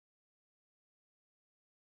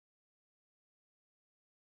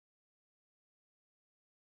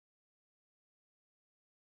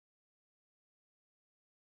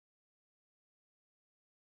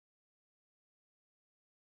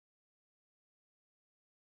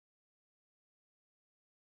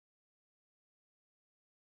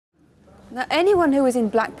Now, anyone who was in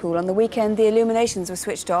Blackpool on the weekend the illuminations were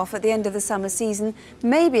switched off at the end of the summer season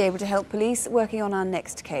may be able to help police working on our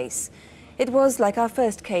next case. It was, like our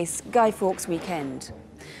first case, Guy Fawkes weekend.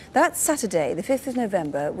 That Saturday, the 5th of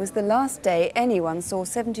November, was the last day anyone saw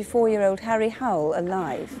 74-year-old Harry Howell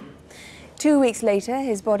alive. 2 weeks later,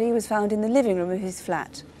 his body was found in the living room of his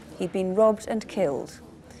flat. He'd been robbed and killed.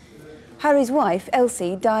 Harry's wife,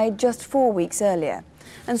 Elsie, died just 4 weeks earlier.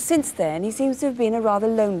 And since then, he seems to have been a rather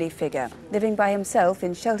lonely figure, living by himself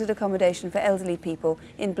in sheltered accommodation for elderly people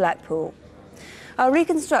in Blackpool. Our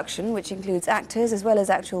reconstruction, which includes actors as well as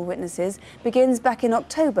actual witnesses, begins back in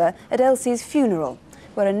October at Elsie's funeral,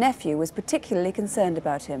 where a nephew was particularly concerned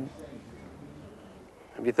about him.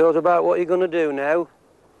 Have you thought about what you're going to do now?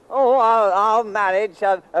 Oh, I'll manage.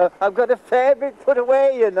 I've got a fair bit put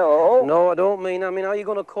away, you know. No, I don't mean. I mean, how are you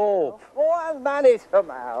going to cope? Oh, I'll manage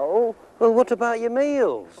somehow. Well, what about your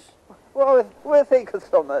meals? Well, we'll think of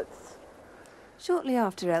something. Shortly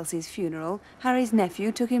after Elsie's funeral, Harry's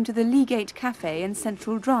nephew took him to the Leagate Cafe in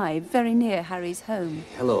Central Drive, very near Harry's home.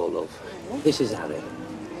 Hello, love. This is Harry.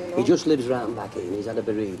 He just lives round back here and he's had a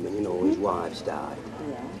bereavement, you know, his wife's died.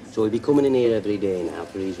 So he'll be coming in here every day now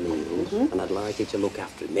for his meals, and I'd like you to look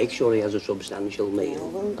after him. Make sure he has a substantial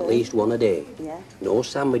meal, at least one a day. No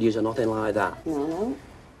sandwiches or nothing like that. No.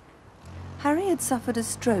 Harry had suffered a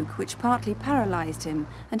stroke which partly paralysed him,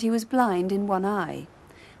 and he was blind in one eye.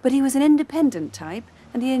 But he was an independent type,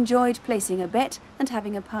 and he enjoyed placing a bet and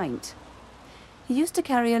having a pint. He used to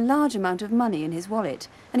carry a large amount of money in his wallet,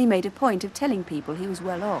 and he made a point of telling people he was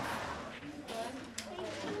well off.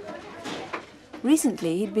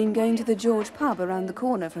 Recently, he'd been going to the George pub around the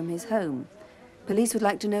corner from his home. Police would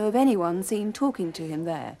like to know of anyone seen talking to him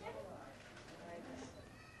there.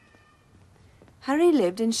 Harry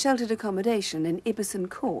lived in sheltered accommodation in Ibbison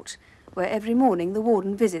Court, where every morning the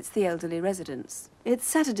warden visits the elderly residents. It's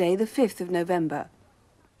Saturday, the 5th of November.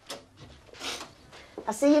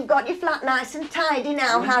 I see you've got your flat nice and tidy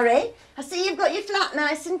now, Harry. I see you've got your flat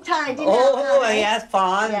nice and tidy now, Oh, Harry. yes,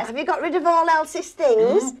 fine. Yes. Have you got rid of all Elsie's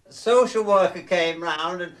things? Social worker came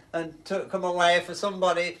round and took them away for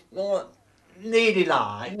somebody more needy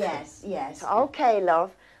like. Yes. OK,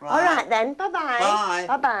 love. Right. All right, then. Bye-bye. Bye.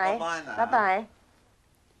 Bye-bye. Bye-bye now. Bye-bye.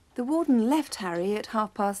 The warden left Harry at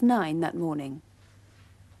 9:30 that morning.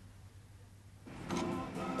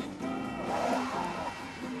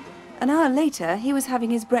 An hour later, he was having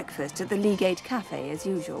his breakfast at the Leagate Cafe, as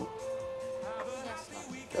usual.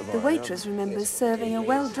 The waitress remembers serving a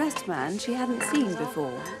well-dressed man she hadn't seen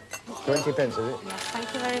before. 20 pence, is it? Yes,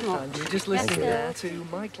 thank you very much. And you're just listening there to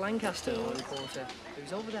Mike Lancaster, our reporter,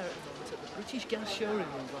 who's over there at the moment at the British Gas showroom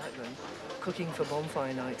in Blackburn, cooking for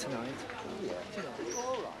bonfire night tonight.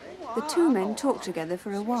 The two men talked together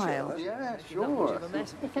for a while. Yeah, sure.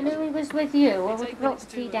 If I knew he was with you, I would have brought the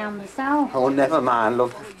tea down myself. Oh, never mind,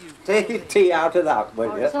 love. Take your tea out of that,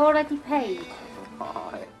 will you? It's already paid.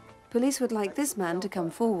 Aye. Police would like this man to come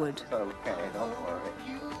forward. OK, don't worry.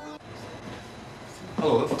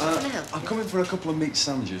 Hello, I'm coming for a couple of meat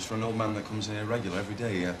sandwiches for an old man that comes in here regular every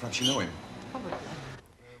day. Perhaps you know him?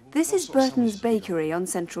 This is Burton's Bakery on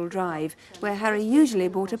Central Drive, where Harry usually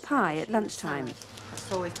bought a pie at lunchtime.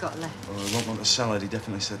 That's all we've got left. Well, I won't want a salad. He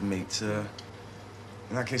definitely said meat. In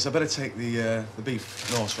that case, I better take the beef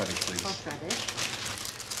horseradish, please.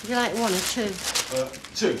 Horseradish. Would you like one or two?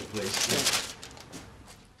 Two, please. Yeah.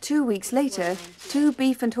 2 weeks later, 2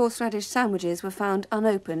 beef and horseradish sandwiches were found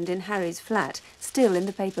unopened in Harry's flat, still in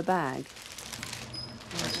the paper bag.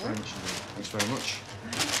 Thanks very much.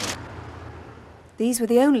 These were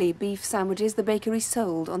the only beef sandwiches the bakery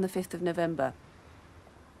sold on the 5th of November.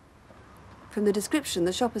 From the description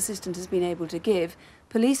the shop assistant has been able to give,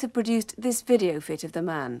 police have produced this video fit of the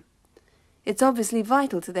man. It's obviously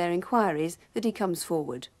vital to their inquiries that he comes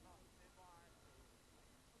forward.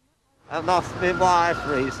 I've lost my wife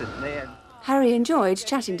recently. Harry enjoyed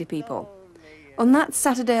chatting to people. On that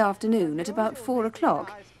Saturday afternoon at about 4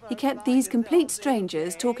 o'clock, he kept these complete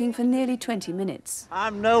strangers talking for nearly 20 minutes.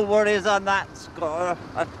 I've no worries on that score.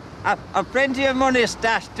 I've plenty of money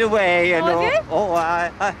stashed away, you know. Have you? Oh,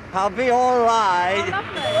 I'll be all right.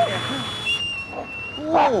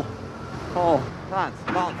 Oh, that's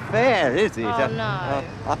not fair, is it? Oh, no.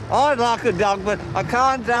 I'd like a dog, but I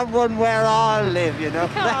can't have one where I live, you know. You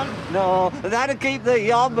can't? No, that'd keep the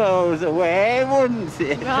yobbos away, wouldn't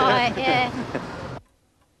it? Right, yeah.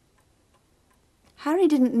 Harry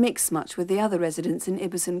didn't mix much with the other residents in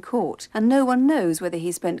Ibbison Court, and no one knows whether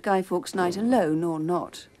he spent Guy Fawkes' night alone or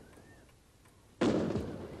not.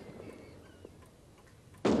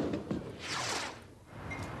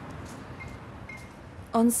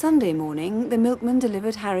 On Sunday morning, the milkman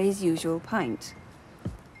delivered Harry's usual pint.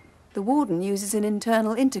 The The warden uses an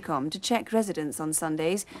internal intercom to check residents on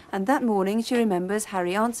Sundays, and that morning, she remembers,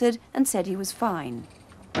 Harry answered and said he was fine.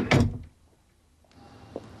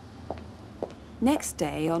 Next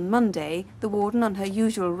day, on Monday, the warden on her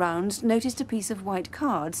usual rounds noticed a piece of white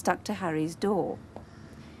card stuck to Harry's door.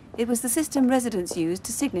 It was the system residents used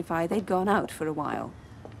to signify they'd gone out for a while.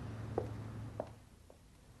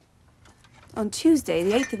 On Tuesday,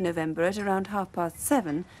 the 8th of November, at around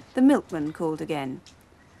 7:30, the milkman called again.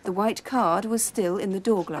 The white card was still in the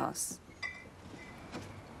door glass.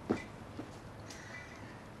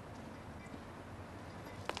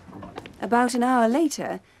 About an hour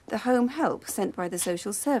later, the home help sent by the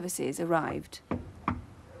social services arrived.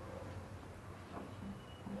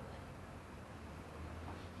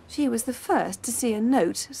 She was the first to see a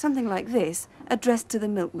note, something like this, addressed to the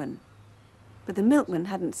milkman. But the milkman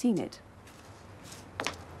hadn't seen it.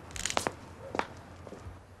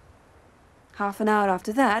 Half an hour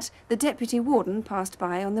after that, the deputy warden passed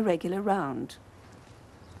by on the regular round.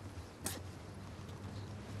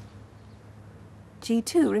 She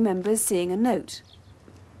too remembers seeing a note.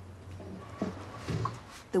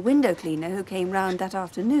 The window cleaner who came round that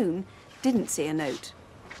afternoon didn't see a note.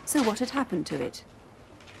 So what had happened to it?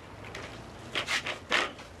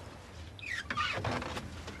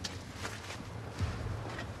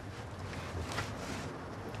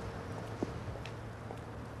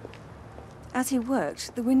 As he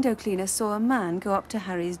worked, the window cleaner saw a man go up to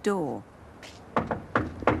Harry's door.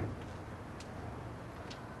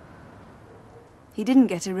 He didn't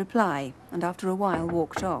get a reply, and after a while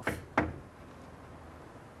walked off.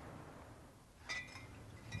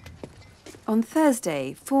 On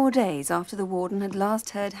Thursday, 4 days after the warden had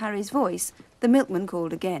last heard Harry's voice, the milkman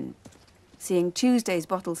called again. Seeing Tuesday's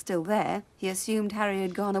bottle still there, he assumed Harry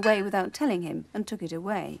had gone away without telling him and took it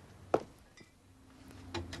away.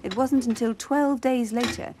 It wasn't until 12 days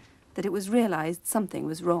later that it was realised something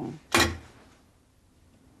was wrong.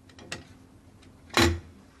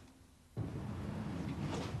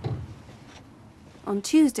 On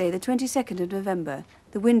Tuesday, the 22nd of November,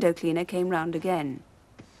 the window cleaner came round again.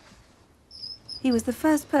 He was the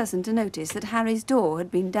first person to notice that Harry's door had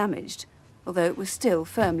been damaged, although it was still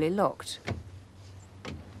firmly locked.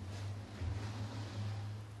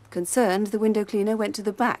 Concerned, the window cleaner went to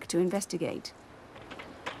the back to investigate.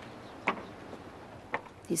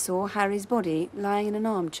 He saw Harry's body lying in an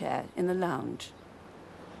armchair in the lounge.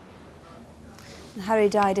 Harry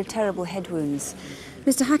died of terrible head wounds.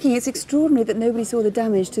 Mr. Hacking, it's extraordinary that nobody saw the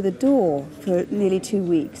damage to the door for nearly 2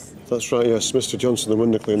 weeks. That's right, yes. Mr. Johnson, the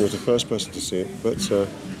window cleaner, was the first person to see it, but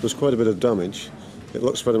there's quite a bit of damage. It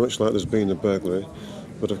looks very much like there's been a burglary,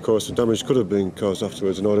 but of course the damage could have been caused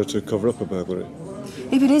afterwards in order to cover up a burglary.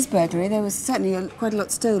 If it is burglary, there was certainly quite a lot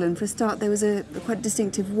stolen. For a start, there was a quite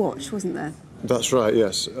distinctive watch, wasn't there? That's right,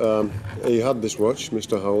 yes. He had this watch,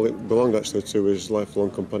 Mr. Howell. It belonged actually to his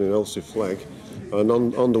lifelong companion, Elsie Flegg. And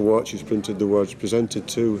on the watch, he's printed the words presented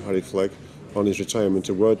to Harry Flegg on his retirement,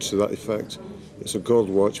 a word to that effect. It's a gold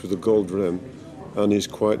watch with a gold rim, and he's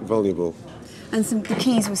quite valuable. And the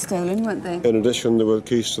keys were stolen, weren't they? In addition, there were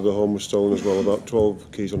keys to the home were stolen as well, about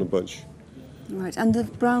 12 keys on a bunch. Right, and the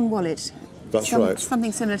brown wallet? That's right.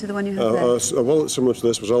 Something similar to the one you had there? A wallet similar to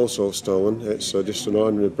this was also stolen. It's just an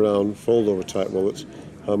ordinary brown fold-over type wallet.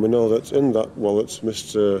 And we know that in that wallet,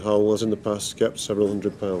 Mr. Howell has in the past kept several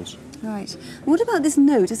 £100s. Right. What about this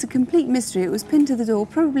note? It's a complete mystery. It was pinned to the door,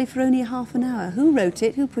 probably for only half an hour. Who wrote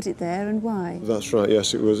it? Who put it there, and why? That's right,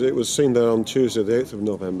 yes. It was seen there on Tuesday, the 8th of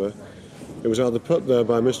November. It was either put there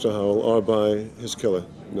by Mr. Howell or by his killer.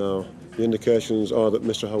 Now, the indications are that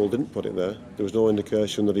Mr. Howell didn't put it there. There was no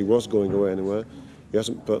indication that he was going away anywhere. He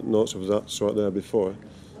hasn't put notes of that sort there before.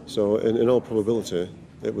 So, in all probability,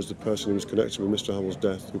 it was the person who was connected with Mr. Howell's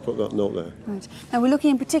death who put that note there. Right. Now, we're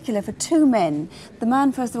looking in particular for two men. The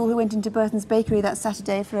man, first of all, who went into Burton's bakery that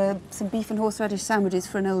Saturday for some beef and horseradish sandwiches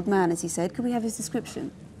for an old man, as he said. Could we have his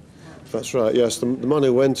description? That's right, yes. The man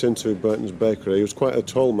who went into Burton's bakery, he was quite a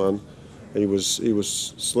tall man. He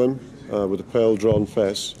was slim, with a pale, drawn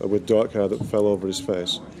face, with dark hair that fell over his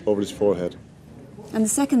face, over his forehead. And the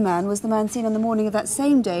second man was the man seen on the morning of that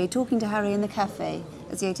same day talking to Harry in the cafe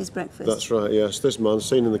as he ate his breakfast. That's right, yes. This man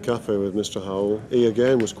seen in the cafe with Mr. Howell, he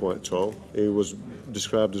again was quite tall. He was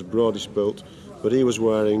described as broadish built, but he was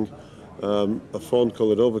wearing a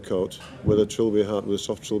fawn-coloured overcoat with a trilby hat, with a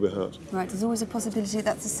soft trilby hat. Right, there's always a possibility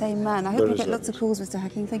that's the same man. I hope There you is get that. lots of calls, Mr.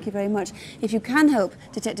 Hacking. Thank you very much. If you can help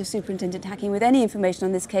Detective Superintendent Hacking with any information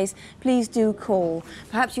on this case, please do call.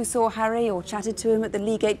 Perhaps you saw Harry or chatted to him at the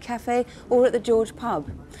Leagate Cafe or at the George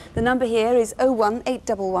Pub. The number here is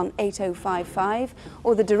 01811 8055,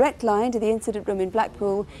 or the direct line to the incident room in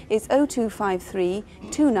Blackpool is 0253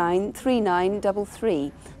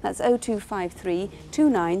 293933. That's 0253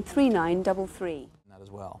 293933. That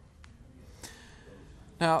as well.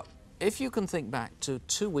 Now, if you can think back to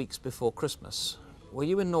 2 weeks before Christmas, were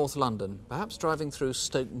you in North London, perhaps driving through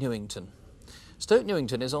Stoke Newington? Stoke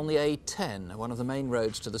Newington is on the A10, one of the main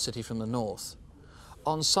roads to the city from the north.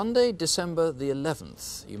 On Sunday, December the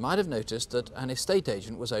 11th, you might have noticed that an estate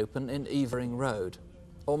agent was open in Wareing Road.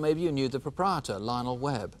 Or maybe you knew the proprietor, Lionel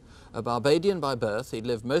Webb. A Barbadian by birth, he'd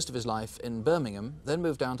lived most of his life in Birmingham, then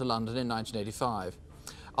moved down to London in 1985.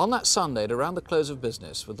 On that Sunday, at around the close of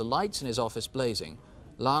business, with the lights in his office blazing,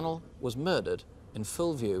 Lionel was murdered in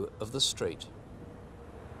full view of the street.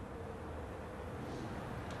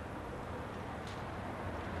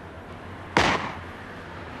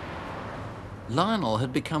 Lionel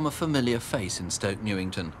had become a familiar face in Stoke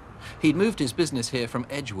Newington. He'd moved his business here from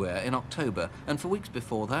Edgware in October, and for weeks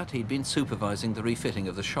before that he'd been supervising the refitting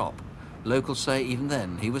of the shop. Locals say even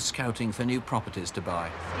then he was scouting for new properties to buy.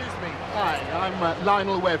 Excuse me. Hi, I'm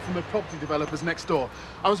Lionel Webb from the property developers next door.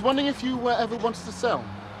 I was wondering if you ever wanted to sell.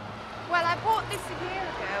 Well, I bought this a year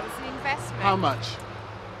ago as an investment. How much?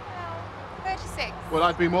 Well, 36. Well,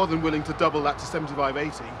 I'd be more than willing to double that to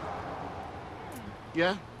 75-80.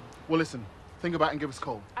 Yeah? Well, listen. Think about it and give us a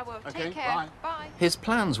call. I will. Okay, Take care. bye. Bye. His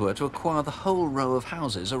plans were to acquire the whole row of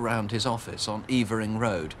houses around his office on Wareing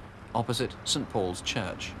Road, opposite St Paul's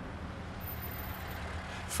Church.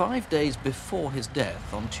 5 days before his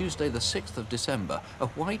death, on Tuesday the 6th of December, a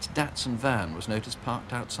white Datsun van was noticed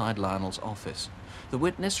parked outside Lionel's office. The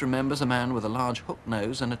witness remembers a man with a large hook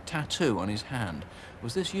nose and a tattoo on his hand.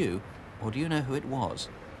 Was this you, or do you know who it was?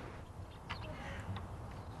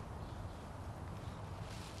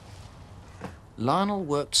 Lionel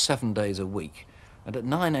worked 7 days a week, and at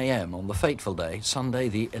 9 a.m. on the fateful day, Sunday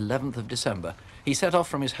the 11th of December, he set off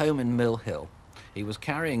from his home in Mill Hill. He was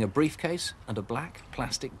carrying a briefcase and a black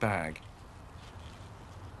plastic bag.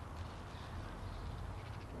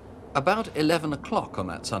 About 11 o'clock on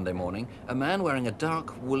that Sunday morning, a man wearing a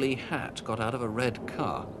dark woolly hat got out of a red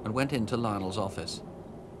car and went into Lionel's office.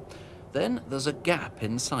 Then there's a gap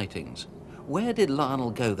in sightings. Where did Lionel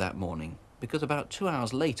go that morning? Because about 2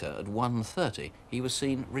 hours later, at 1:30, he was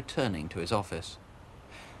seen returning to his office.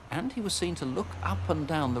 And he was seen to look up and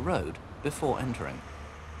down the road before entering.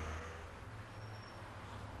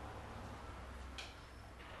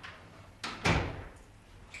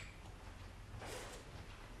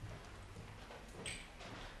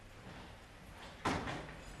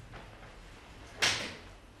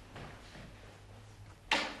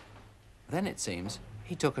 Then, it seems,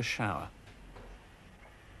 he took a shower.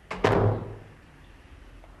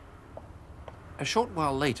 A short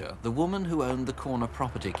while later, the woman who owned the corner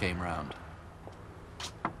property came round.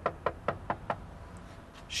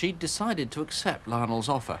 She'd decided to accept Lionel's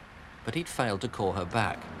offer, but he'd failed to call her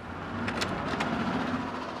back.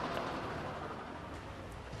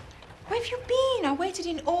 Where have you been? I waited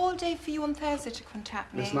in all day for you on Thursday to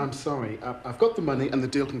contact me. Listen, I'm sorry. I've got the money and the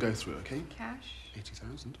deal can go through, okay? Cash?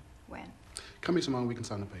 80,000. When? Come here tomorrow, we can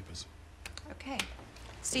sign the papers. Okay.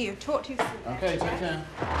 See you. Talk to you soon. Okay, take care.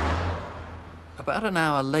 About an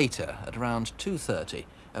hour later, at around 2:30,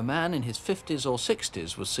 a man in his 50s or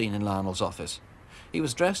 60s was seen in Lionel's office. He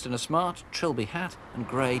was dressed in a smart trilby hat and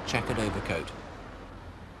grey checkered overcoat.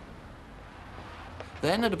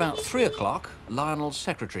 Then, at about 3 o'clock, Lionel's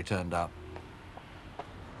secretary turned up.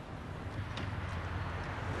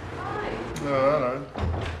 Oh, hello.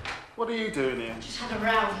 What are you doing here? Just had a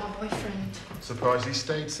row with my boyfriend. Surprised he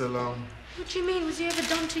stayed so long. What do you mean? Was he ever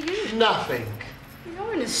done to you? Nothing.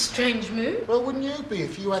 You're in a strange mood. Well, wouldn't you be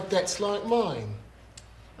if you had debts like mine?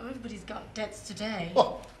 Oh, everybody's got debts today.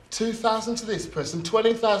 What? 2,000 to this person,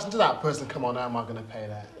 20,000 to that person. Come on, how am I going to pay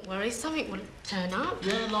that? Worry, something will turn up.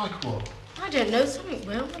 Yeah, like what? I don't know, something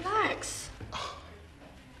will. Relax.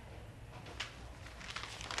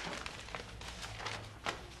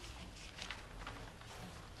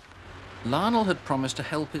 Lionel had promised to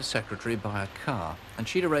help his secretary buy a car, and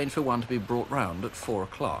she'd arranged for one to be brought round at 4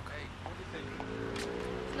 o'clock. It's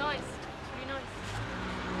nice. It's really nice.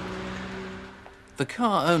 The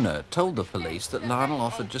car owner told the police that Lionel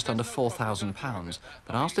offered just under £4,000,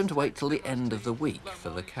 but asked him to wait till the end of the week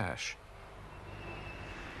for the cash.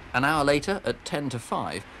 An hour later, at 10 to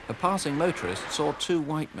 5, a passing motorist saw two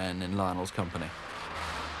white men in Lionel's company.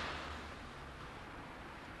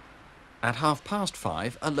 At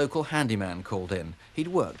 5:30, a local handyman called in. He'd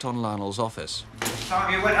worked on Lionel's office.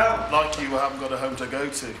 Time you went home? Like you haven't got a home to go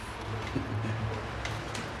to.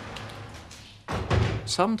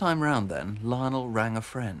 Sometime round then, Lionel rang a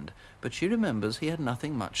friend, but she remembers he had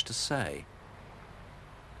nothing much to say.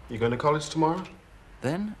 You going to college tomorrow?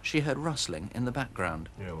 Then she heard rustling in the background.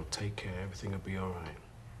 Yeah, well, take care. Everything will be all right.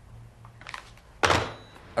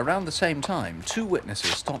 Around the same time, two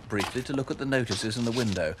witnesses stopped briefly to look at the notices in the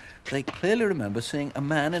window. They clearly remember seeing a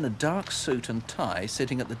man in a dark suit and tie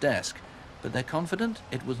sitting at the desk, but they're confident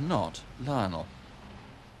it was not Lionel.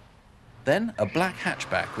 Then a black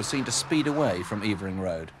hatchback was seen to speed away from Evering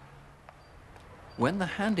Road. When the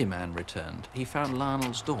handyman returned, he found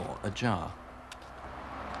Lionel's door ajar.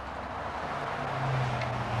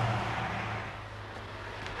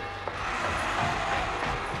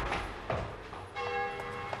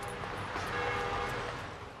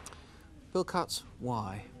 Bill Cutts,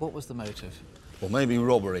 why? What was the motive? Well, maybe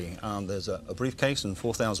robbery. There's a briefcase and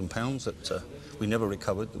 £4,000 that we never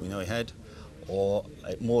recovered, that we know he had, or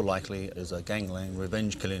more likely is a gangland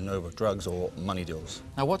revenge killing over drugs or money deals.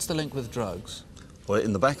 Now, what's the link with drugs? Well,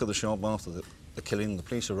 in the back of the shop after the killing, the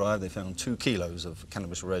police arrived, they found 2 kilos of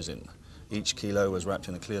cannabis resin. Each kilo was wrapped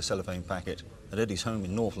in a clear cellophane packet. At Eddie's home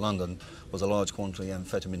in North London was a large quantity of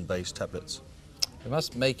amphetamine-based tablets. We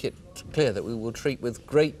must make it clear that we will treat with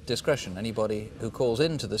great discretion anybody who calls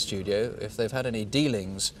into the studio if they've had any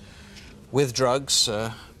dealings with drugs,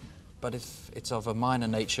 but if it's of a minor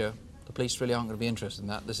nature, the police really aren't going to be interested in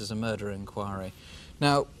that. This is a murder inquiry.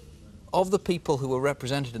 Now, of the people who were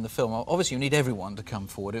represented in the film, obviously you need everyone to come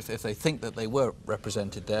forward if they think that they were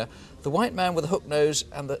represented there. The white man with the hook nose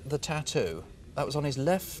and the tattoo, that was on his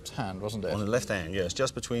left hand, wasn't it? On the left hand, yes,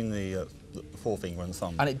 just between the forefinger and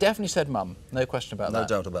thumb. And it definitely said mum, no question about that. No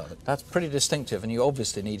doubt about it. That's pretty distinctive, and you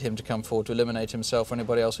obviously need him to come forward to eliminate himself or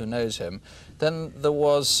anybody else who knows him. Then there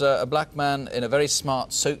was a black man in a very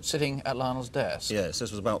smart suit sitting at Lionel's desk. Yes,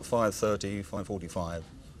 this was about 5:30, 5:45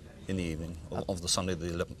 in the evening of the Sunday the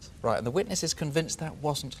 11th. Right, and the witness is convinced that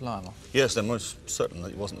wasn't Lionel? Yes, they're most certain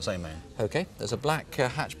that it wasn't the same man. OK, there's a black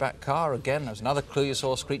hatchback car. Again, there's another clue you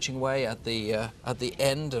saw screeching away at the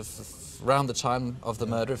end of around the time of the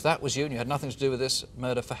murder. If that was you and you had nothing to do with this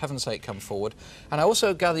murder, for heaven's sake, come forward. And I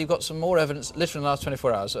also gather you've got some more evidence, literally in the last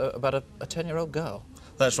 24 hours, about a 10-year-old girl.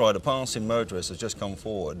 That's right, a passing motorist has just come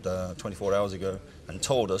forward 24 hours ago and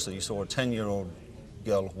told us that he saw a 10-year-old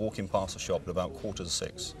girl walking past the shop at about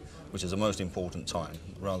 5:45, which is the most important time,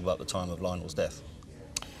 around about the time of Lionel's death.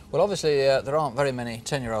 Well, obviously, there aren't very many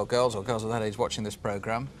 10-year-old girls or girls of that age watching this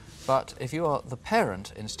programme, but if you are the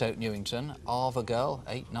parent in Stoke Newington of a girl,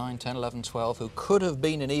 8, 9, 10, 11, 12, who could have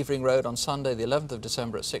been in Evering Road on Sunday, the 11th of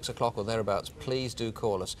December at 6 o'clock or thereabouts, please do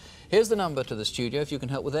call us. Here's the number to the studio if you can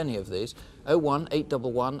help with any of these, 01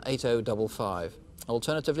 811 8055.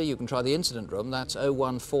 Alternatively, you can try the incident room, that's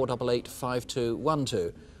 01 488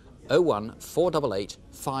 5212. 01 488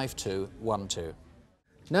 5212.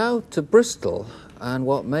 Now to Bristol and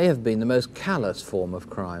what may have been the most callous form of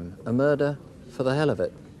crime, a murder for the hell of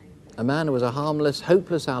it. A man who was a harmless,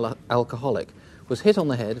 hopeless alcoholic was hit on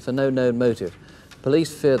the head for no known motive.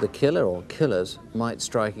 Police fear the killer or killers might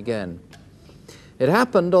strike again. It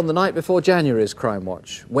happened on the night before January's Crime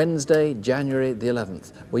Watch, Wednesday, January the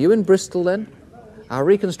 11th. Were you in Bristol then? Our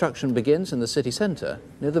reconstruction begins in the city centre,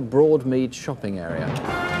 near the Broadmead shopping area.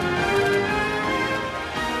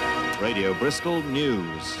 Radio Bristol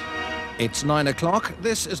News. It's 9 o'clock.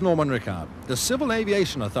 This is Norman Rickard. The Civil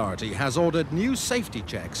Aviation Authority has ordered new safety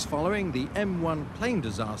checks following the M1 plane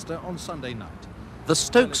disaster on Sunday night. The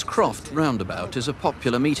Stokes Croft roundabout is a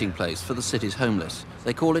popular meeting place for the city's homeless.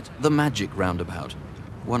 They call it the Magic Roundabout.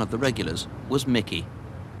 One of the regulars was Mickey.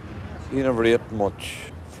 He never ate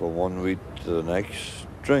much from one week to the next.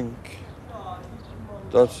 Drink,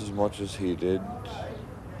 that's as much as he did.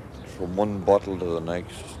 From one bottle to the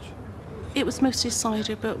next. It was mostly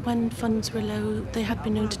cider, but when funds were low, they had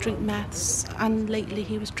been known to drink meths, and lately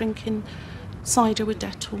he was drinking cider with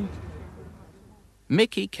Dettol.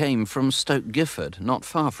 Mickey came from Stoke Gifford, not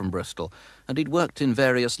far from Bristol, and he'd worked in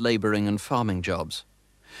various labouring and farming jobs.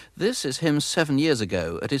 This is him 7 years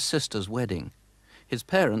ago at his sister's wedding. His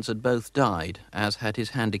parents had both died, as had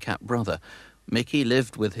his handicapped brother. Mickey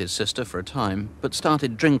lived with his sister for a time, but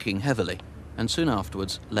started drinking heavily, and soon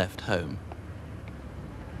afterwards left home.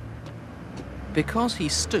 Because he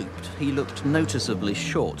stooped, he looked noticeably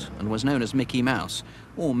short and was known as Mickey Mouse,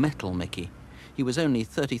 or Metal Mickey. He was only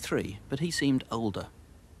 33, but he seemed older.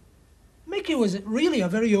 Mickey was really a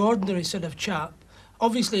very ordinary sort of chap.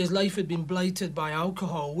 Obviously, his life had been blighted by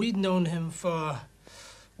alcohol. We'd known him for,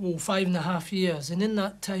 5.5 years, and in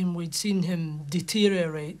that time we'd seen him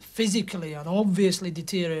deteriorate physically and obviously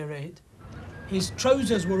deteriorate. His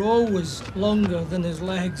trousers were always longer than his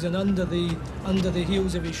legs and under the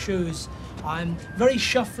heels of his shoes. Very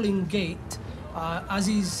shuffling gait. As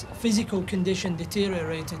his physical condition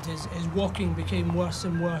deteriorated, his walking became worse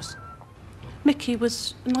and worse. Mickey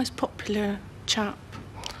was a nice, popular chap.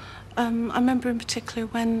 I remember in particular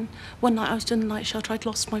when one night I was doing the night shelter, I'd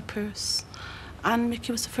lost my purse. And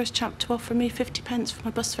Mickey was the first chap to offer me 50 pence for my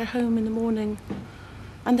bus fare home in the morning.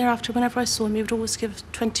 And thereafter, whenever I saw him, he would always give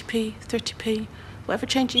 20p, 30p, whatever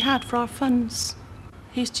change he had for our funds.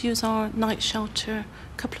 He used to use our night shelter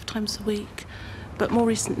a couple of times a week, but more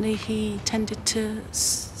recently he tended to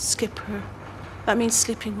skip her. That means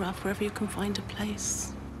sleeping rough wherever you can find a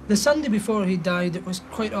place. The Sunday before he died, it was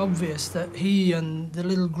quite obvious that he and the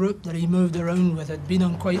little group that he moved around with had been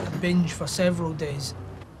on quite a binge for several days.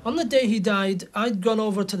 On the day he died, I'd gone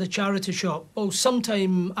over to the charity shop,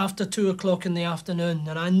 sometime after 2 o'clock in the afternoon,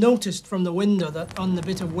 and I noticed from the window that on the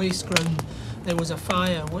bit of waste ground there was a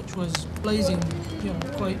fire which was blazing,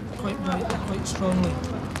 quite brightly, quite strongly.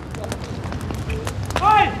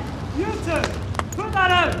 Hey, you two, put that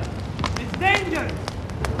out. It's dangerous.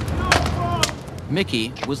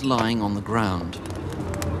 Mickey was lying on the ground.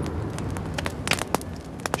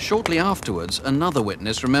 Shortly afterwards, another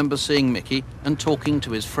witness remembers seeing Mickey and talking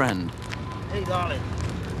to his friend. Hey, darling.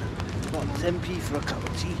 What, 10p for a cup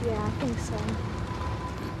of tea? Yeah, I think so.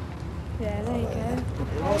 Yeah, there you go.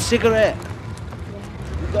 You want a cigarette?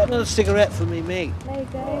 Yeah. You got another cigarette for me, mate? There you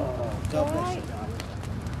go. Oh, God bless you.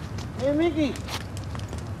 Right. Hey, Mickey.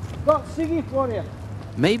 Got ciggy for you.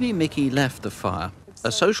 Maybe Mickey left the fire.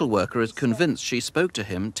 A social worker is convinced she spoke to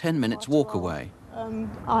him 10 minutes walk away.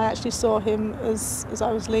 I actually saw him as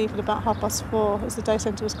I was leaving about 4:30 as the day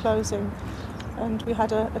centre was closing, and we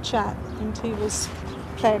had a chat, and he was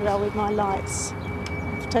playing around with my lights,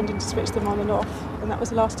 pretending to switch them on and off, and that was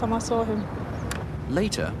the last time I saw him.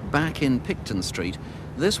 Later, back in Picton Street,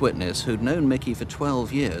 this witness, who'd known Mickey for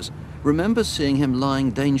 12 years, remembers seeing him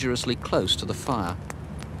lying dangerously close to the fire.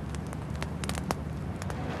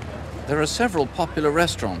 There are several popular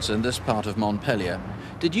restaurants in this part of Montpellier.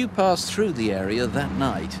 Did you pass through the area that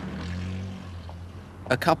night?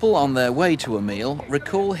 A couple on their way to a meal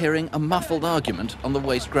recall hearing a muffled argument on the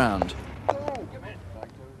waste ground.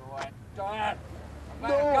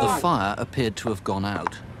 The fire appeared to have gone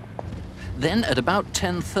out. Then at about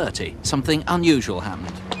 10:30, something unusual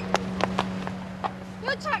happened.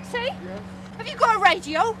 Your taxi? Yes. Have you got a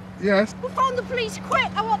radio? Yes. We'll phone the police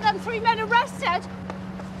quick. I want them 3 men arrested.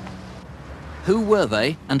 Who were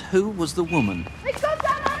they and who was the woman?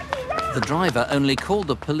 The driver only called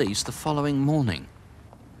the police the following morning.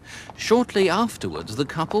 Shortly afterwards, the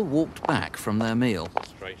couple walked back from their meal.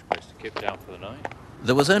 Strange place to keep down for the night.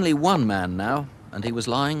 There was only one man now, and he was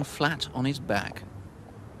lying flat on his back.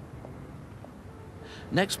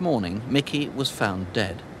 Next morning, Mickey was found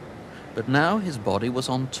dead, but now his body was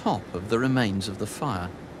on top of the remains of the fire.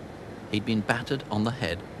 He'd been battered on the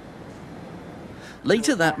head.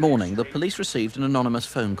 Later that morning, the police received an anonymous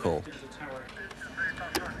phone call.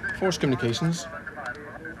 Force Communications.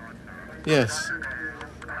 Yes.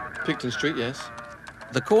 Picton Street, yes.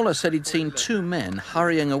 The caller said he'd seen 2 men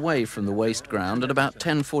hurrying away from the waste ground at about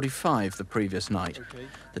 10:45 the previous night.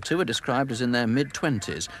 The 2 are described as in their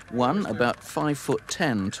mid-20s, one about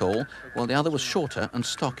 5'10" tall, while the other was shorter and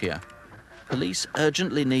stockier. Police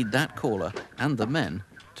urgently need that caller and the men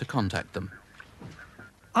to contact them.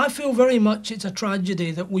 I feel very much it's a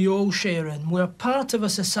tragedy that we all share in. We're part of a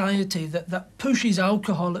society that pushes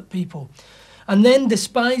alcohol at people and then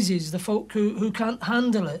despises the folk who can't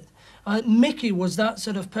handle it. Mickey was that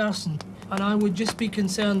sort of person, and I would just be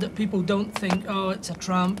concerned that people don't think, oh, it's a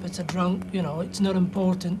tramp, it's a drunk, it's not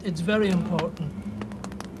important. It's very important.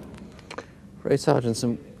 Ray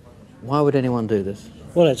Sargentson, why would anyone do this?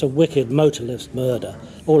 Well, it's a wicked motorless murder.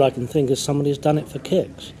 All I can think is somebody's done it for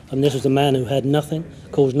kicks. And this was a man who had nothing,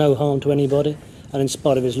 caused no harm to anybody, and in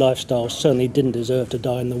spite of his lifestyle, certainly didn't deserve to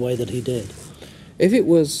die in the way that he did. If it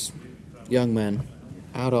was young men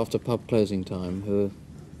out after pub closing time who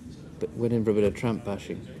went in for a bit of tramp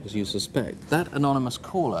bashing, as you suspect, that anonymous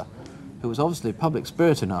caller, who was obviously public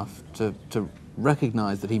spirit enough to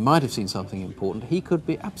recognise that he might have seen something important, he could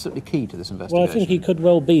be absolutely key to this investigation. Well, I think he could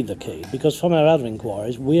well be the key, because from our other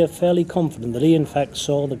inquiries, we are fairly confident that he in fact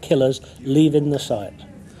saw the killers leaving the site.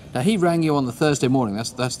 Now, he rang you on the Thursday morning,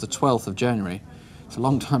 that's the 12th of January, It's a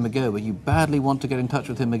long time ago, but you badly want to get in touch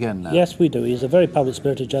with him again now. Yes, we do. He's a very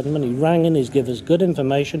public-spirited gentleman. He rang in, he's given us good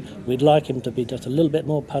information. We'd like him to be just a little bit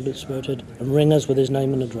more public-spirited and ring us with his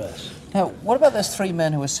name and address. Now, what about those 3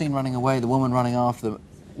 men who were seen running away, the woman running after them?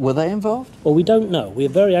 Were they involved? Well, we don't know. We're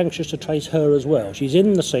very anxious to trace her as well. She's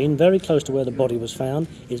in the scene, very close to where the body was found.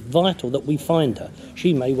 It's vital that we find her.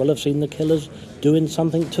 She may well have seen the killers doing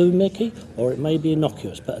something to Mickey, or it may be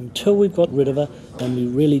innocuous. But until we've got rid of her, then we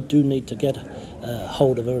really do need to get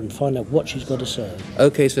hold of her and find out what she's got to say.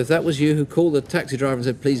 OK, so if that was you who called the taxi driver and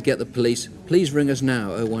said, please get the police, please ring us now,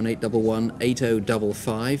 01811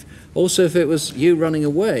 8055. Also, if it was you running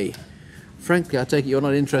away, frankly, I take it you're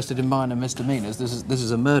not interested in minor misdemeanours. This is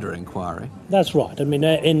a murder inquiry. That's right. I mean,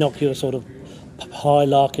 innocuous sort of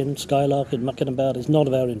high-larking, skylarking, mucking about is not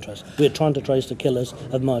of our interest. We're trying to trace the killers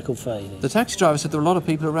of Michael Fahey. The taxi driver said there were a lot of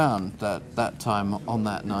people around that time on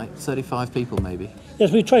that night, 35 people maybe.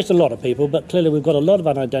 Yes, we've traced a lot of people, but clearly we've got a lot of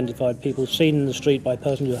unidentified people seen in the street by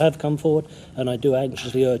persons who have come forward, and I do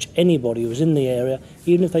anxiously urge anybody who's in the area,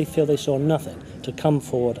 even if they feel they saw nothing, to come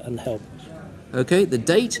forward and help. OK, the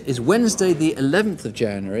date is Wednesday the 11th of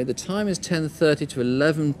January. The time is 10:30 to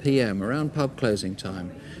 11 p.m, around pub closing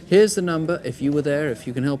time. Here's the number if you were there, if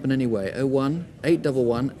you can help in any way,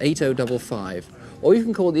 01811 8055. Or you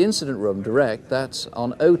can call the incident room direct, that's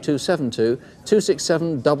on 0272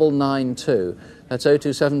 267 992. That's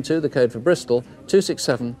 0272, the code for Bristol,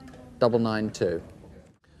 267 992.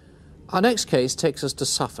 Our next case takes us to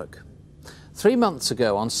Suffolk. 3 months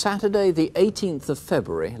ago, on Saturday the 18th of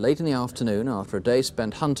February, late in the afternoon, after a day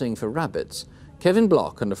spent hunting for rabbits, Kevin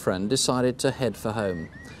Block and a friend decided to head for home.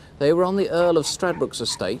 They were on the Earl of Stradbroke's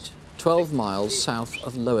estate, 12 miles south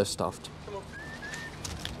of Lowestoft.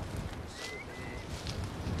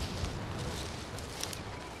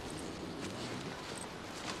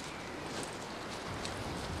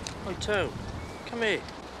 Oi, Toe, come here.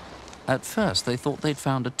 At first, they thought they'd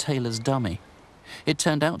found a tailor's dummy. It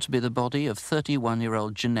turned out to be the body of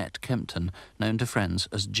 31-year-old Jeanette Kempton, known to friends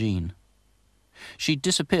as Jean. She'd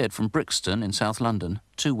disappeared from Brixton in South London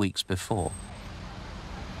 2 weeks before.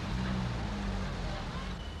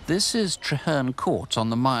 This is Treherne Court on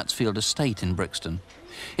the Myattsfield estate in Brixton.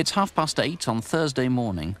 It's 8:30 on Thursday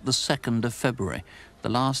morning, the 2nd of February, the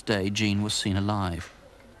last day Jean was seen alive.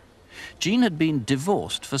 Jean had been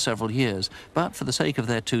divorced for several years, but for the sake of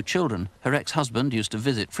their 2 children, her ex-husband used to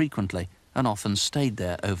visit frequently and often stayed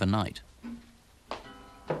there overnight.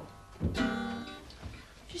 Did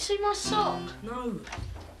you see my sock? No.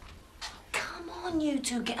 Come on, you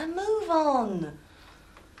two, get a move on.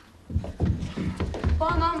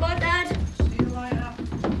 Bye, Mum, bye, Dad. See you later.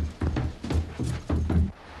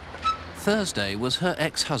 Thursday was her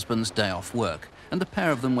ex-husband's day off work, and the pair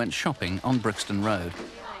of them went shopping on Brixton Road.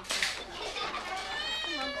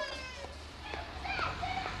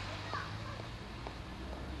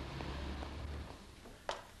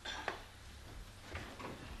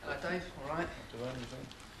 Dave, all right?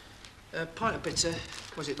 Pint of bitter.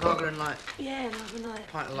 Was it lager and light? Yeah, lager and light.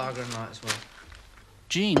 Pint of lager and light as well.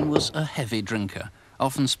 Jean was a heavy drinker,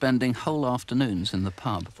 often spending whole afternoons in the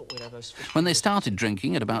pub. When they started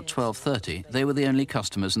drinking at about 12:30, they were the only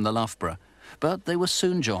customers in the Loughborough, but they were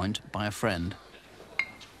soon joined by a friend.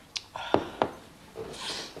 All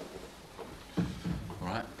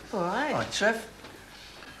right. All right. Right, Trev.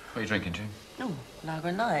 What are you drinking, Jean? Oh, lager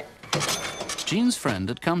and light. Jean's friend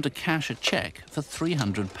had come to cash a cheque for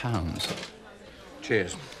 £300.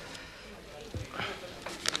 Cheers.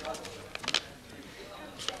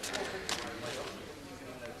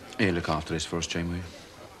 Here, look after this for us, Jean, will you?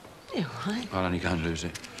 Yeah, all right. I'll only go and lose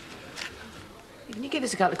it. Can you give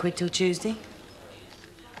us a couple of quid till Tuesday?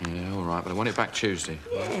 Yeah, all right, but I want it back Tuesday.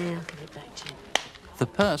 Yeah, I'll give it back to you. The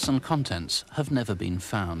purse and contents have never been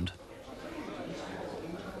found.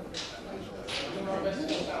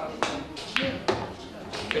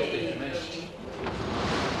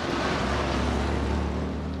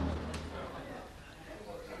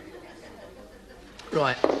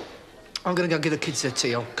 Right. I'm going to go give the kids their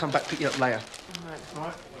tea. I'll come back pick you up later. All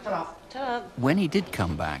right. Ta-ra. Ta-ra. When he did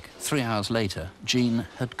come back, 3 hours later, Jean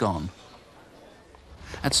had gone.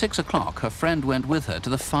 At 6 o'clock, her friend went with her to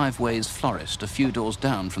the Five Ways florist a few doors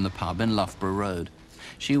down from the pub in Loughborough Road.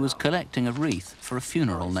 She was collecting a wreath for a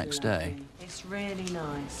funeral next day. It's really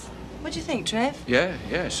nice. What do you think, Trev? Yeah,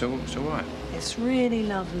 it's all right. It's really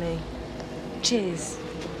lovely. Cheers.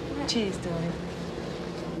 Cheers, darling.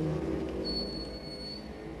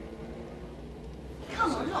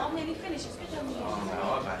 Come on, look, I'm nearly finished. It's good on you.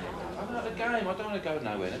 I'm at the game. I don't want to go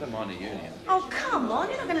nowhere. Never mind the union. Oh, come on.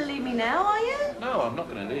 You're not going to leave me now, are you? No, I'm not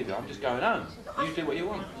going to leave you. I'm just going home. You do what you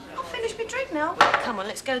want. Oh, finished my drink now. Come on,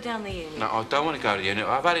 let's go down the union. No, I don't want to go to the union.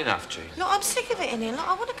 I've had enough, Jean. Look, I'm sick of it in here. Look,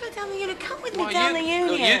 I want to go down the union. Come with me down the union.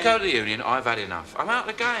 Look, you go to the union. I've had enough. I'm out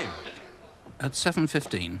of the game. At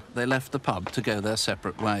 7:15, they left the pub to go their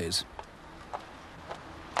separate ways.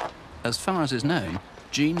 As far as is known,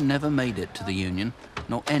 Jean never made it to the union,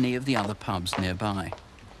 nor any of the other pubs nearby.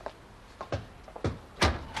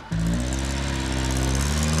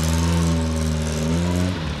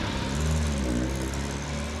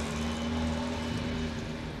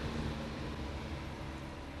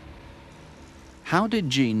 How did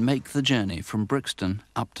Jean make the journey from Brixton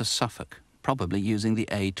up to Suffolk, probably using the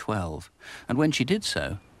A12? And when she did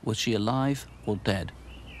so, was she alive or dead?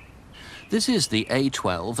 This is the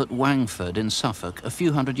A12 at Wangford in Suffolk, a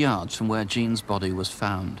few hundred yards from where Jean's body was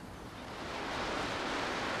found.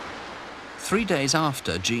 3 days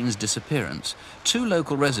after Jean's disappearance, 2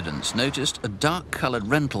 local residents noticed a dark-coloured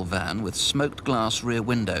rental van with smoked glass rear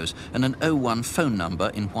windows and an 01 phone number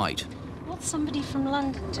in white. What's somebody from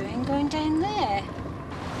London doing going down there?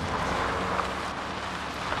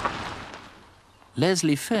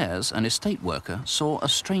 Leslie Fares, an estate worker, saw a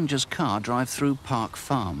stranger's car drive through Park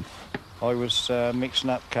Farm. I was mixing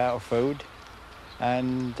up cattle food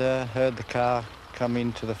and heard the car come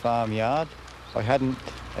into the farmyard. I hadn't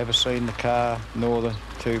ever seen the car nor the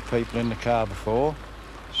 2 people in the car before,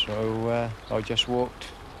 so I just walked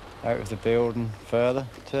out of the building further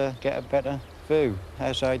to get a better view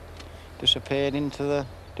as I disappeared into the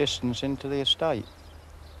distance into the estate.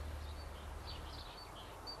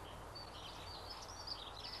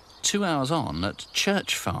 2 hours on at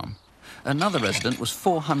Church Farm, another resident was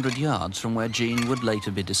 400 yards from where Jean would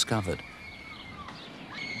later be discovered.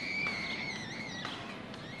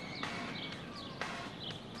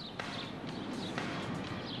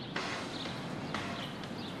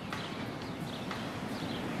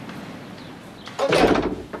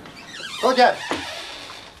 Roger!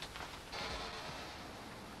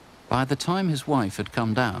 By the time his wife had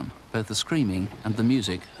come down, both the screaming and the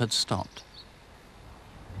music had stopped.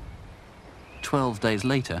 12 days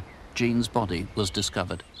later, Jean's body was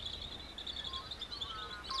discovered.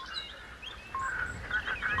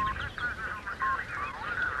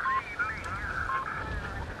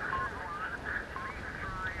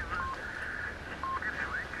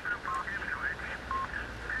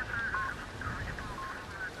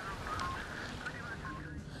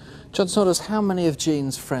 John Saunders, how many of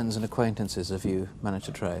Jean's friends and acquaintances have you managed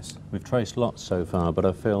to trace? We've traced lots so far, but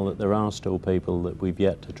I feel that there are still people that we've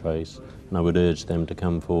yet to trace, and I would urge them to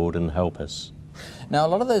come forward and help us. Now, a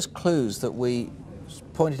lot of those clues that we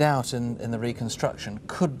pointed out in the reconstruction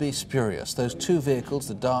could be spurious. Those 2 vehicles,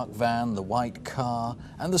 the dark van, the white car,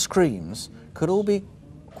 and the screams, could all be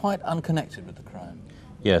quite unconnected with the crime.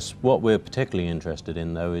 Yes, what we're particularly interested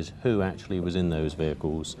in, though, is who actually was in those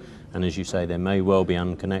vehicles. And as you say, they may well be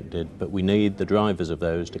unconnected, but we need the drivers of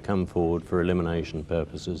those to come forward for elimination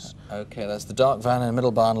purposes. OK, that's the dark van in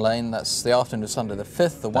Middlebarn Lane. That's the afternoon of Sunday the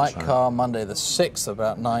 5th, the white car Monday the 6th,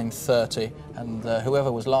 about 9:30, and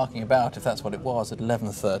whoever was larking about, if that's what it was, at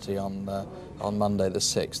 11:30 on Monday the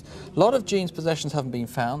 6th. A lot of Jean's possessions haven't been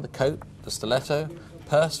found. The coat, the stiletto,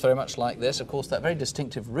 purse very much like this. Of course, that very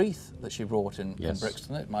distinctive wreath that she brought in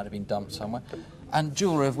Brixton, it might have been dumped somewhere. And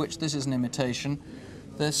jewellery, of which this is an imitation.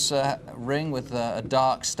 This ring with a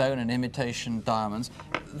dark stone and imitation diamonds.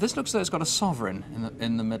 This looks as though it's got a sovereign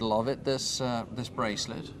in the middle of it, this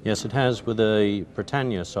bracelet. Yes, it has, with a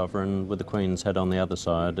Britannia sovereign with the Queen's head on the other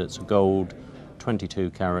side. It's a gold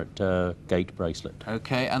 22-carat gate bracelet.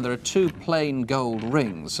 OK, and there are 2 plain gold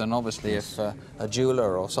rings, and obviously if a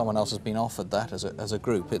jeweller or someone else has been offered that as a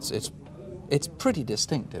group, it's pretty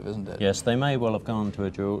distinctive, isn't it? Yes, they may well have gone to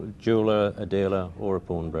a jeweller, a dealer or a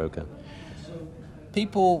pawnbroker.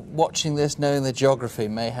 People watching this, knowing the geography,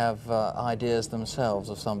 may have ideas themselves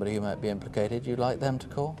of somebody who might be implicated. You'd like them to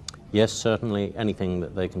call? Yes, certainly. Anything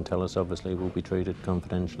that they can tell us, obviously, will be treated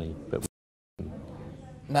confidentially. But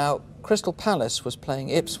now, Crystal Palace was playing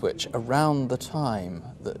Ipswich around the time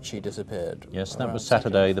that she disappeared. Yes, that was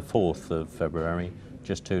Saturday, the 4th of February,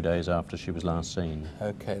 just 2 days after she was last seen.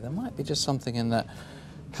 OK, there might be just something in that.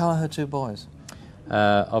 How are her 2 boys?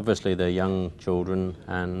 Obviously they're young children,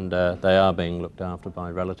 and they are being looked after by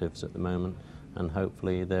relatives at the moment, and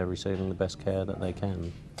hopefully they're receiving the best care that they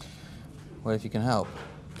can. Well, if you can help,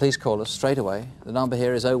 please call us straight away. The number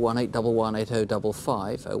here is 01811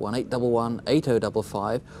 8055, 01811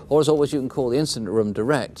 8055, or as always you can call the incident room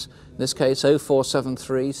direct. In this case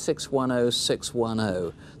 0473 610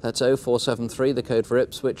 610. That's 0473, the code for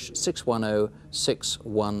Ipswich, 610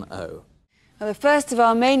 610. Well, the first of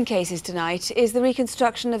our main cases tonight is the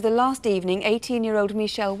reconstruction of the last evening 18-year-old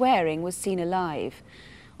Michelle Wareing was seen alive.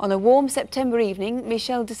 On a warm September evening,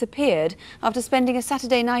 Michelle disappeared after spending a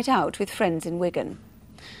Saturday night out with friends in Wigan.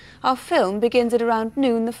 Our film begins at around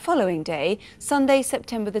noon the following day, Sunday,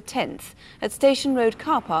 September the 10th, at Station Road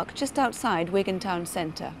car park just outside Wigan town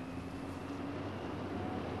centre.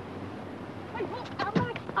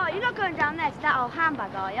 Oh, you're not going down there to that old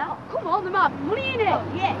handbag, are you? Oh, come on, there might be money in it. Oh,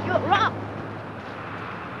 yeah, you're right.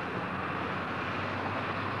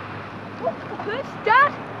 What's the purse,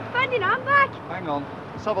 Dad? Found your handbag. Hang on,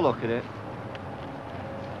 let's have a look at it.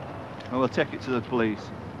 And we'll take it to the police.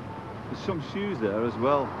 There's some shoes there as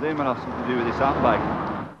well. They might have something to do with this handbag.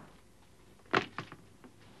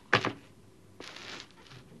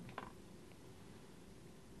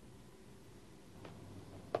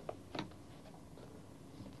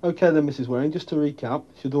 OK then, Mrs. Wareing, just to recap,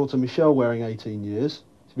 it's your daughter Michelle Wareing, 18 years.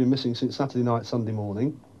 She's been missing since Saturday night, Sunday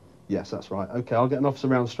morning. Yes, that's right. OK, I'll get an officer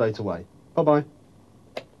round straight away. Bye-bye.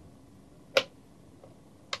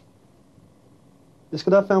 This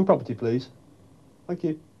could have found property, please. Thank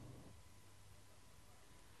you.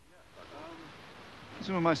 This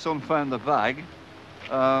is where my son found the bag.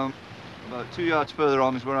 About 2 yards further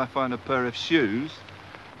on is where I found a pair of shoes.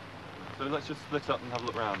 So let's just split up and have a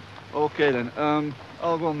look round. OK then,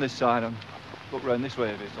 I'll go on this side and look round this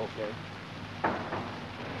way a bit, OK.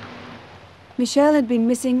 Michelle had been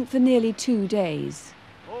missing for nearly 2 days.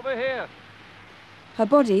 Over here. Her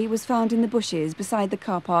body was found in the bushes beside the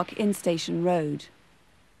car park in Station Road.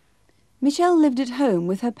 Michelle lived at home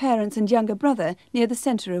with her parents and younger brother near the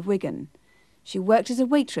centre of Wigan. She worked as a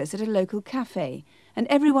waitress at a local cafe, and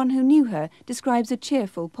everyone who knew her describes a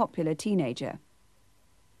cheerful, popular teenager.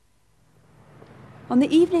 On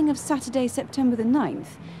the evening of Saturday, September the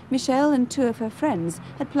 9th, Michelle and 2 of her friends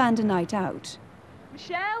had planned a night out.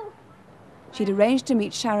 Michelle? She'd arranged to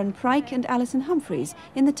meet Sharon Pryke and Alison Humphreys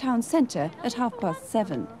in the town centre at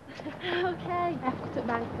 7:30. Okay. I've got it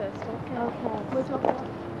back first, okay? Okay. We'll talk about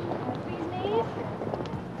please,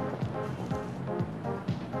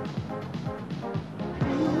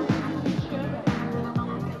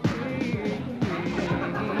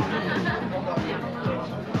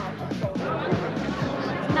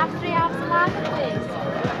 Have 3 hours of lager, please.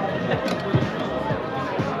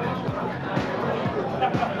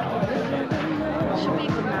 Should be a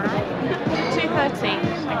good night. 2:13,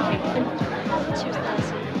 thank you. 2:30.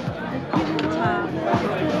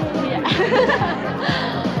 Yeah.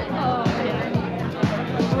 Oh, yeah.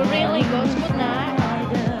 We're really good. Good night.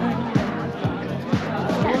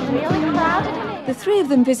 It's getting really crowded in here. The 3 of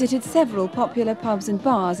them visited several popular pubs and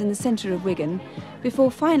bars in the centre of Wigan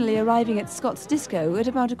before finally arriving at Scott's Disco at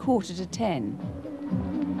about 9:45.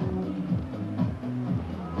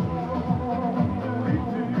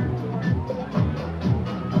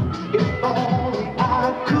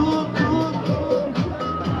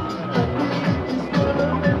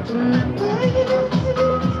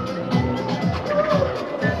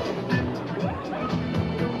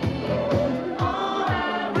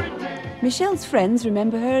 Michelle's friends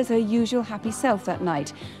remember her as her usual happy self that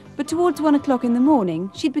night, but towards 1 o'clock in the morning,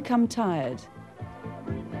 she'd become tired.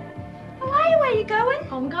 Why? Where are you going?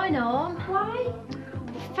 I'm going home. Why?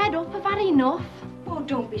 I'm fed up. I've had enough. Oh,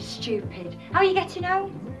 don't be stupid. How are you getting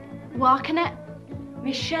home? Walking it.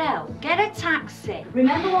 Michelle, get a taxi.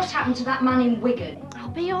 Remember what happened to that man in Wigan? I'll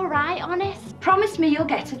be all right, honest. Promise me you'll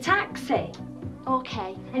get a taxi.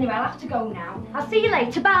 Okay. Anyway, I'll have to go now. I'll see you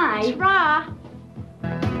later. Bye. Ta-ra.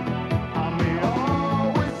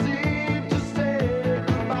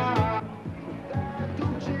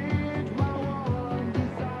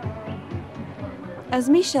 As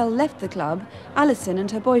Michelle left the club, Alison and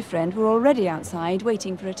her boyfriend were already outside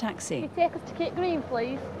waiting for a taxi. Can you take us to Kit Green,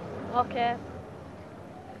 please? Okay.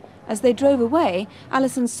 As they drove away,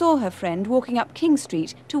 Alison saw her friend walking up King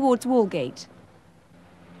Street towards Walgate.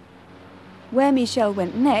 Where Michelle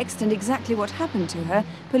went next and exactly what happened to her,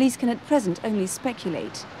 police can at present only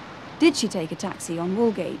speculate. Did she take a taxi on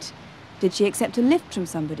Walgate? Did she accept a lift from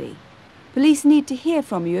somebody? Police need to hear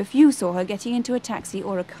from you if you saw her getting into a taxi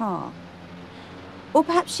or a car. Or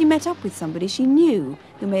perhaps she met up with somebody she knew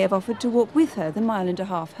who may have offered to walk with her the 1.5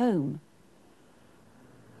 miles home.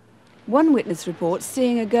 One witness reports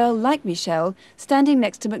seeing a girl like Michelle standing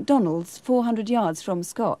next to McDonald's 400 yards from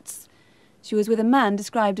Scott's. She was with a man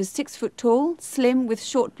described as 6 foot tall, slim with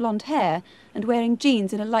short blonde hair and wearing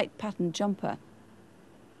jeans and a light patterned jumper.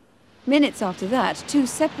 Minutes after that, 2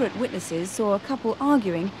 separate witnesses saw a couple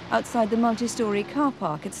arguing outside the multi-storey car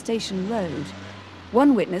park at Station Road.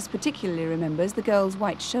 One witness particularly remembers the girl's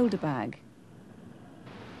white shoulder bag.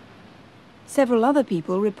 Several other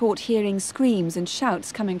people report hearing screams and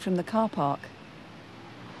shouts coming from the car park.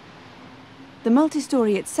 The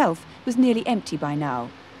multi-storey itself was nearly empty by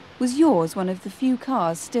now. Was yours one of the few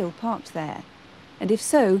cars still parked there? And if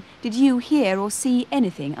so, did you hear or see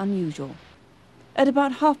anything unusual? At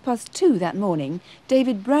about 2:30 that morning,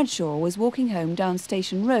 David Bradshaw was walking home down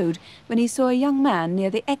Station Road when he saw a young man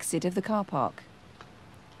near the exit of the car park.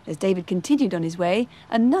 As David continued on his way,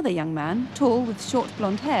 another young man, tall with short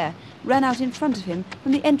blonde hair, ran out in front of him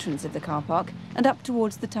from the entrance of the car park and up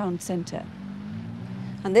towards the town centre.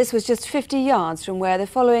 And this was just 50 yards from where the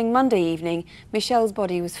following Monday evening Michelle's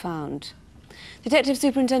body was found. Detective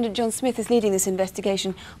Superintendent John Smith is leading this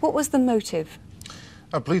investigation. What was the motive?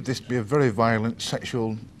 I believe this to be a very violent,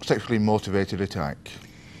 sexually motivated attack.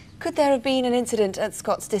 Could there have been an incident at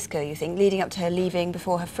Scott's disco, you think, leading up to her leaving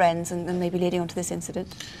before her friends and maybe leading on to this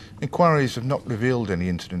incident? Inquiries have not revealed any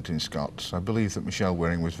incident in Scott's. I believe that Michelle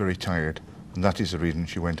Wareing was very tired, and that is the reason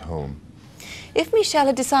she went home. If Michelle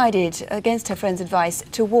had decided, against her friend's advice,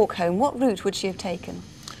 to walk home, what route would she have taken?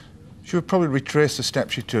 She would probably retrace the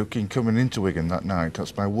steps she took in coming into Wigan that night.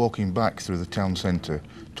 That's by walking back through the town centre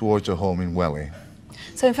towards her home in Whalley.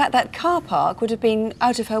 So, in fact, that car park would have been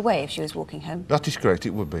out of her way if she was walking home? That is correct,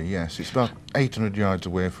 it would be, yes. It's about 800 yards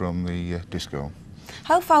away from the disco.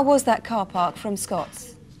 How far was that car park from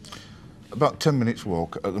Scott's? About 10 minutes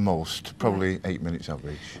walk at the most, probably 8 minutes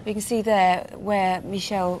average. We can see there where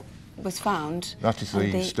Michelle was found. That is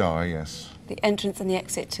the star, yes. The entrance and the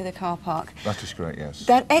exit to the car park. That is correct, yes.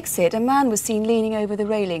 That exit, a man was seen leaning over the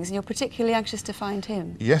railings, and you're particularly anxious to find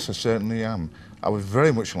him. Yes, I certainly am. I would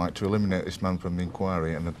very much like to eliminate this man from the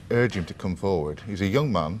inquiry and urge him to come forward. He's a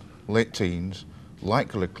young man, late teens, light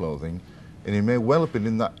coloured clothing, and he may well have been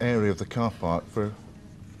in that area of the car park for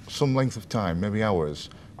some length of time, maybe hours,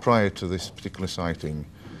 prior to this particular sighting.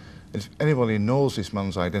 If anybody knows this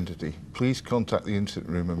man's identity, please contact the incident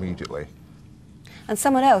room immediately. And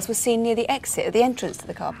someone else was seen near the exit, at the entrance to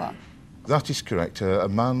the car park? That is correct. A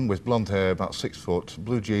man with blonde hair, about 6 foot,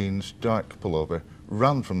 blue jeans, dark pullover,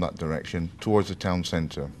 ran from that direction towards the town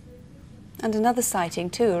centre. And another sighting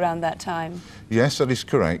too around that time? Yes, that is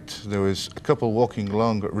correct. There was a couple walking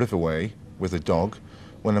along Riverway with a dog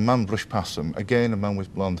when a man brushed past them, again a man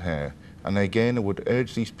with blonde hair. And again I would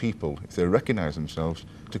urge these people, if they recognise themselves,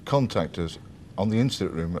 to contact us on the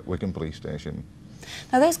incident room at Wigan Police Station.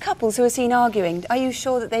 Now those couples who were seen arguing, are you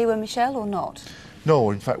sure that they were Michelle or not?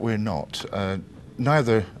 No, in fact we're not.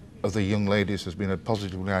 Neither of the young ladies has been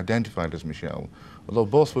positively identified as Michelle, although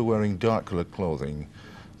both were wearing dark coloured clothing.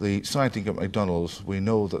 The sighting at McDonald's, we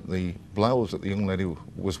know that the blouse that the young lady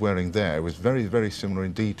was wearing there was very, very similar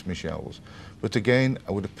indeed to Michelle's. But again,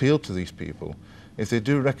 I would appeal to these people, if they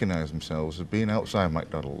do recognise themselves as being outside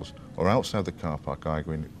McDonald's or outside the car park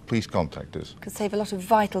arguing, please contact us. Could save a lot of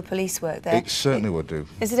vital police work there. It certainly would do.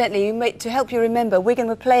 Incidentally, to help you remember, Wigan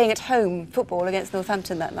were playing at home football against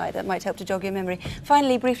Northampton that night. That might help to jog your memory.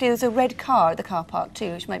 Finally, briefly, there was a red car at the car park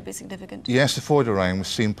too, which might be significant. Yes, the Ford Orion was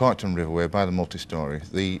seen parked on Riverway by the multi-storey.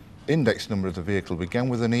 The index number of the vehicle began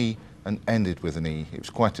with an E and ended with an E. It was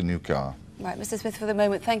quite a new car. Right, Mr. Smith, for the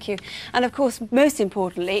moment, thank you. And of course, most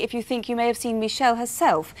importantly, if you think you may have seen Michelle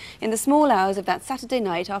herself in the small hours of that Saturday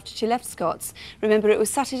night after she left Scott's, remember it was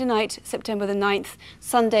Saturday night, September the 9th,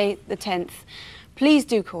 Sunday the 10th. Please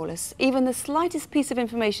do call us. Even the slightest piece of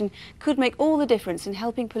information could make all the difference in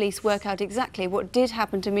helping police work out exactly what did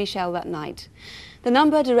happen to Michelle that night. The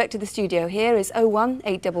number direct to the studio here is 01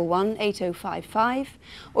 811 8055,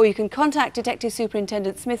 or you can contact Detective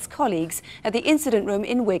Superintendent Smith's colleagues at the incident room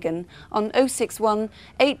in Wigan on 061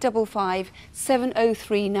 855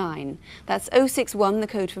 7039. That's 061, the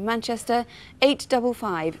code for Manchester,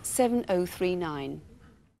 855 7039.